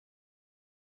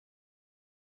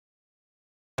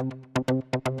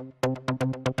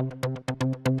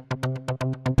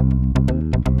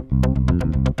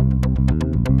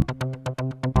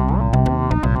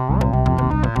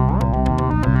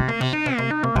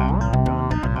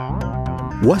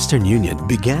Western Union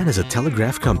began as a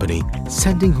telegraph company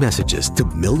sending messages to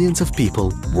millions of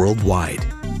people worldwide.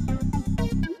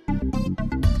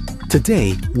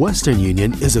 Today, Western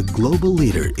Union is a global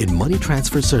leader in money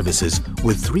transfer services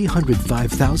with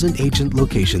 305,000 agent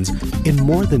locations in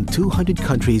more than 200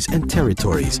 countries and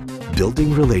territories,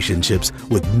 building relationships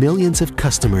with millions of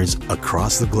customers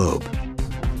across the globe.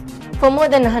 For more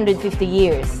than 150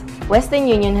 years, Western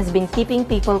Union has been keeping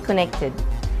people connected.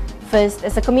 First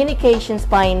as a communications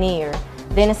pioneer,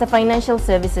 then as a financial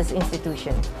services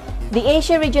institution. The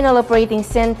Asia Regional Operating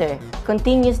Center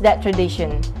continues that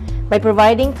tradition by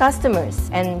providing customers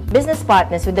and business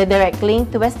partners with a direct link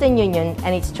to Western Union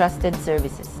and its trusted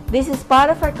services. This is part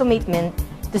of our commitment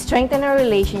to strengthen our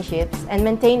relationships and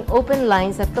maintain open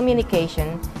lines of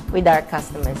communication with our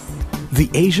customers. The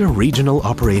Asia Regional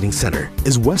Operating Center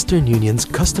is Western Union's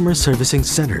customer servicing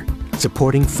center,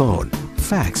 supporting phone,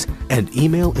 fax, and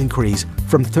email inquiries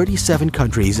from 37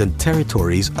 countries and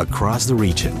territories across the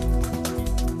region.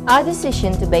 Our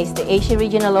decision to base the Asia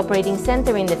Regional Operating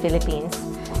Center in the Philippines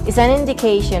is an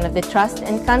indication of the trust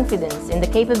and confidence in the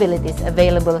capabilities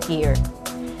available here.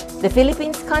 The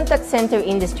Philippines contact center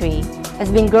industry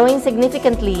has been growing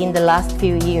significantly in the last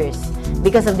few years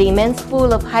because of the immense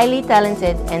pool of highly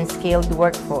talented and skilled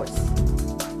workforce.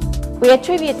 We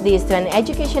attribute this to an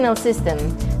educational system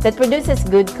that produces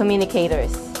good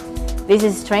communicators. This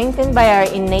is strengthened by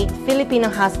our innate Filipino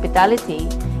hospitality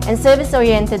and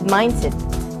service-oriented mindset,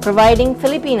 providing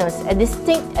Filipinos a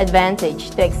distinct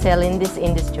advantage to excel in this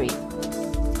industry.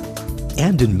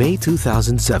 And in May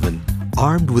 2007,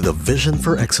 armed with a vision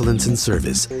for excellence in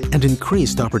service and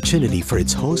increased opportunity for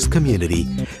its host community,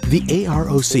 the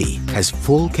AROC has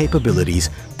full capabilities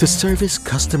to service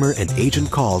customer and agent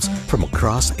calls from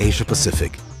across Asia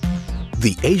Pacific.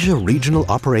 The Asia Regional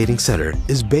Operating Center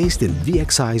is based in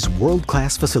VXI's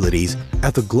world-class facilities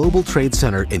at the Global Trade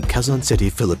Center in Quezon City,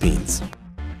 Philippines.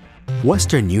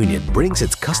 Western Union brings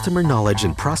its customer knowledge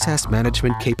and process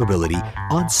management capability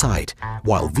on-site,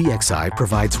 while VXI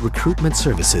provides recruitment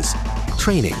services,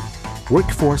 training,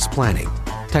 workforce planning,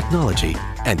 technology,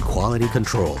 and quality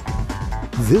control.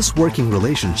 This working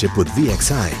relationship with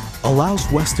VXI allows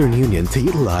Western Union to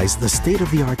utilize the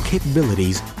state-of-the-art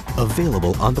capabilities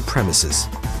available on the premises.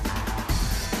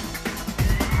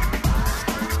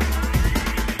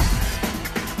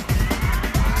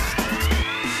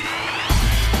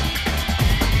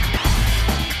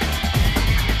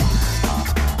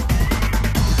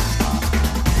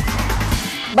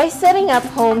 By setting up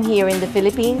home here in the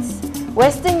Philippines,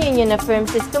 Western Union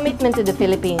affirms its commitment to the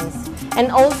Philippines and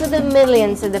also the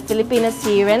millions of the Filipinos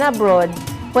here and abroad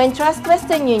who entrust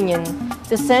Western Union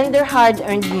to send their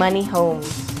hard-earned money home.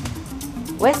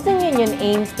 Western Union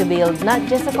aims to build not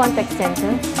just a contact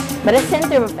center, but a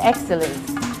center of excellence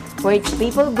where its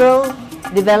people grow,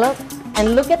 develop,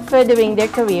 and look at furthering their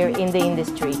career in the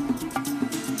industry.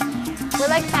 We're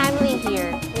like family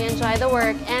here. We enjoy the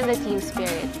work and the team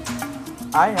spirit.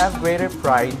 I have greater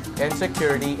pride and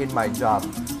security in my job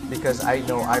because I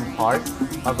know I'm part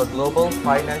of a global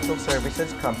financial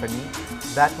services company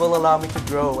that will allow me to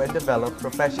grow and develop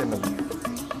professionally.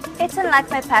 It's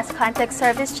unlike my past contact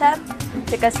service job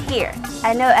because here,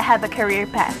 I know I have a career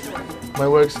path. My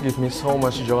works give me so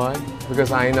much joy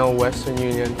because I know Western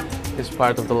Union is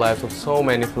part of the lives of so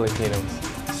many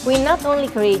Filipinos. We not only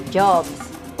create jobs,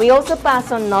 we also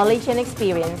pass on knowledge and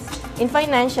experience in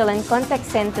financial and contact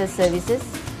center services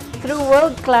through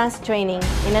world-class training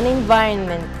in an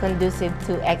environment conducive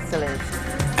to excellence.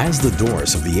 As the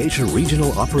doors of the Asia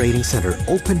Regional Operating Center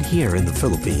open here in the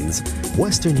Philippines,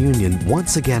 Western Union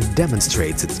once again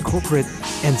demonstrates its corporate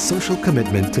and social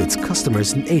commitment to its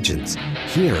customers and agents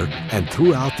here and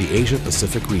throughout the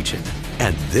Asia-Pacific region.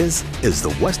 And this is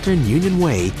the Western Union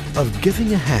way of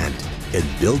giving a hand in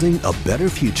building a better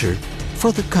future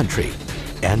for the country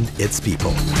and its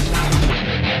people.